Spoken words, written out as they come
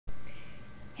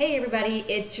Hey everybody,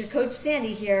 it's your Coach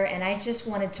Sandy here, and I just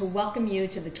wanted to welcome you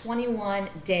to the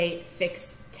 21-day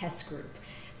Fix Test Group.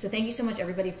 So thank you so much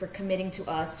everybody for committing to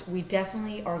us. We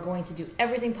definitely are going to do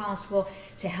everything possible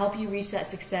to help you reach that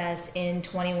success in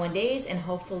 21 days and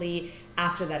hopefully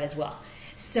after that as well.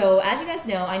 So as you guys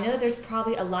know, I know that there's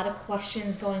probably a lot of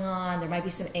questions going on. There might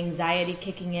be some anxiety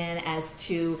kicking in as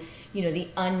to, the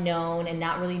unknown and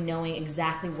not really knowing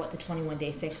exactly what the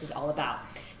 21-day fix is all about.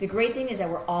 The great thing is that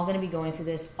we're all going to be going through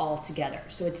this all together.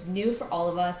 So it's new for all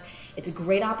of us. It's a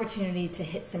great opportunity to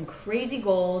hit some crazy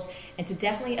goals and to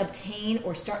definitely obtain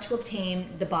or start to obtain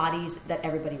the bodies that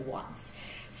everybody wants.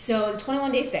 So the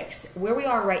 21-day fix, where we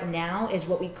are right now is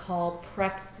what we call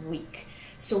prep week.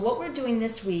 So what we're doing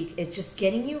this week is just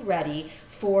getting you ready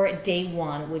for day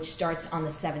one, which starts on the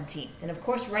 17th. And of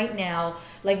course, right now,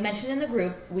 like mentioned in the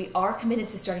group, we are committed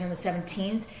to starting on the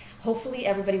 17th. Hopefully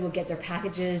everybody will get their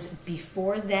packages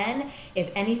before then.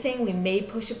 If anything, we may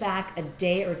push it back a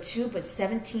day or two, but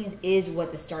 17th is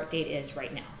what the start date is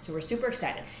right now. So we're super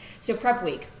excited. So prep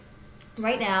week.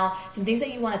 Right now, some things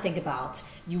that you want to think about.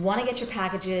 You want to get your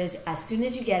packages as soon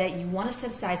as you get it. You want to set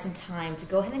aside some time to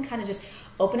go ahead and kind of just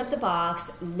open up the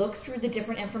box, look through the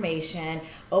different information,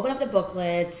 open up the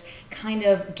booklets, kind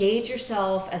of gauge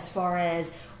yourself as far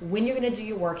as when you're going to do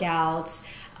your workouts,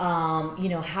 how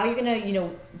you're going to,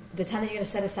 the time that you're going to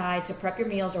set aside to prep your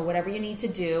meals or whatever you need to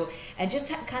do, and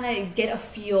just kind of get a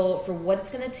feel for what it's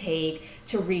going to take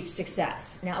to reach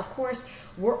success. Now, of course,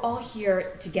 we're all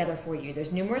here together for you.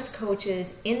 There's numerous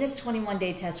coaches in this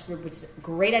 21-day test group, which is a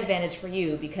great advantage for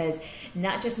you because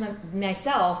not just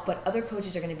myself, but other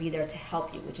coaches are going to be there to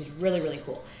help you, which is really, really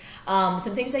cool.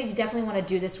 Some things that you definitely want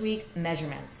to do this week,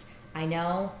 measurements. I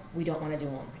know we don't want to do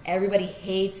them. Everybody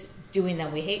hates doing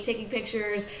them. We hate taking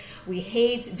pictures. We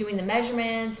hate doing the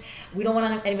measurements. We don't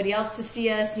want anybody else to see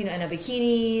us, in a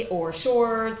bikini or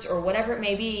shorts or whatever it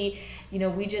may be.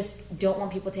 We just don't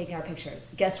want people taking our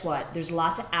pictures. Guess what? There's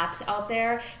lots of apps out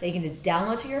there that you can just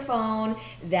download to your phone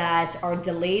that are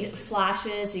delayed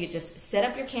flashes. So you just set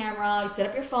up your camera, you set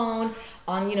up your phone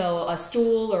on, a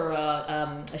stool or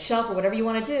a shelf or whatever you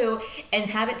want to do and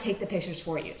have it take the pictures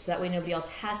for you. So that way nobody else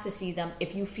has to see them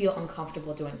if you feel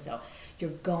uncomfortable doing so.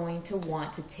 You're going to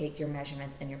want to take your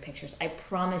measurements and your pictures. I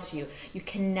promise you, you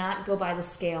cannot go by the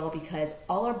scale because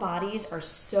all our bodies are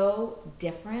so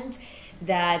different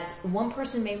that one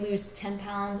person may lose 10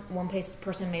 pounds, one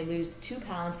person may lose 2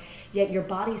 pounds, yet your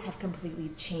bodies have completely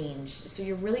changed. So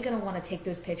you're really going to want to take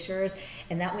those pictures,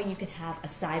 and that way you can have a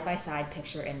side-by-side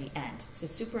picture in the end. So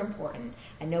super important.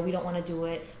 I know we don't want to do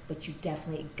it, but you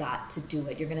definitely got to do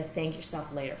it. You're going to thank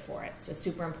yourself later for it. So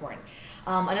super important.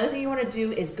 Another thing you want to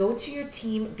do is go to your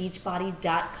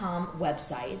teambeachbody.com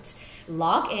website,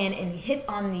 log in, and hit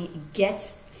on the Get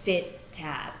Fit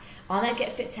tab. On that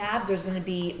Get Fit tab, there's going to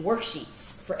be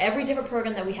worksheets for every different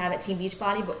program that we have at Team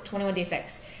Beachbody, but 21-day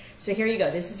fix. So here you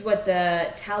go. This is what the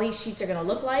tally sheets are going to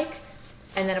look like.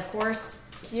 And then, of course,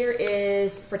 here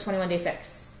is for 21-day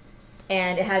fix.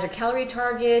 And it has your calorie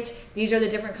target. These are the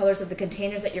different colors of the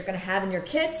containers that you're going to have in your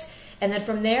kit. And then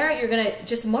from there, you're going to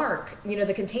just mark,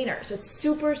 the container. So it's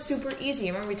super, super easy.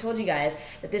 Remember we told you guys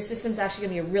that this system is actually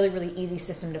going to be a really, really easy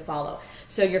system to follow.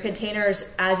 So your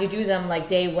containers, as you do them, like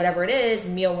day whatever it is,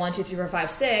 meal 1, 2, 3, 4,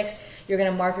 5, 6, you're going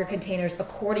to mark your containers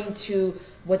according to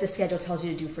what the schedule tells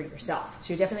you to do for yourself.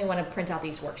 So you definitely want to print out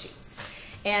these worksheets.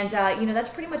 And, that's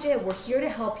pretty much it. We're here to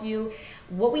help you.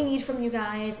 What we need from you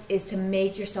guys is to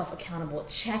make yourself accountable.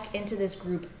 Check into this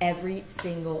group every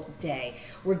single day.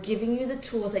 We're giving you the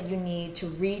tools that you need to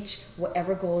reach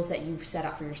whatever goals that you set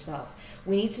out for yourself.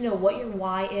 We need to know what your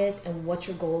why is and what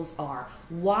your goals are.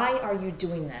 Why are you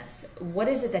doing this? What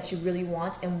is it that you really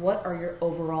want, and what are your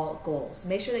overall goals?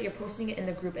 Make sure that you're posting it in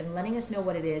the group and letting us know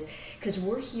what it is, because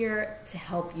we're here to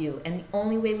help you. And the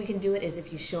only way we can do it is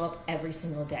if you show up every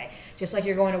single day. Just like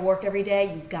you're going to work every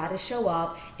day, you got to show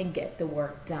up and get the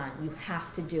work done. You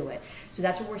have to do it. So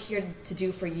that's what we're here to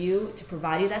do for you, to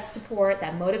provide you that support,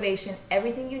 that motivation,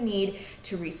 everything you need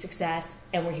to reach success,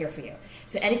 and we're here for you.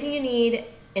 So anything you need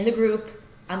in the group,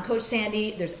 I'm Coach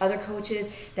Sandy. There's other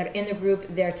coaches that are in the group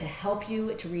there to help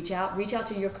you, to reach out. Reach out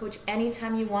to your coach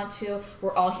anytime you want to.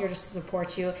 We're all here to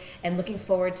support you, and looking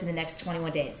forward to the next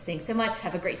 21 days. Thanks so much.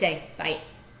 Have a great day. Bye.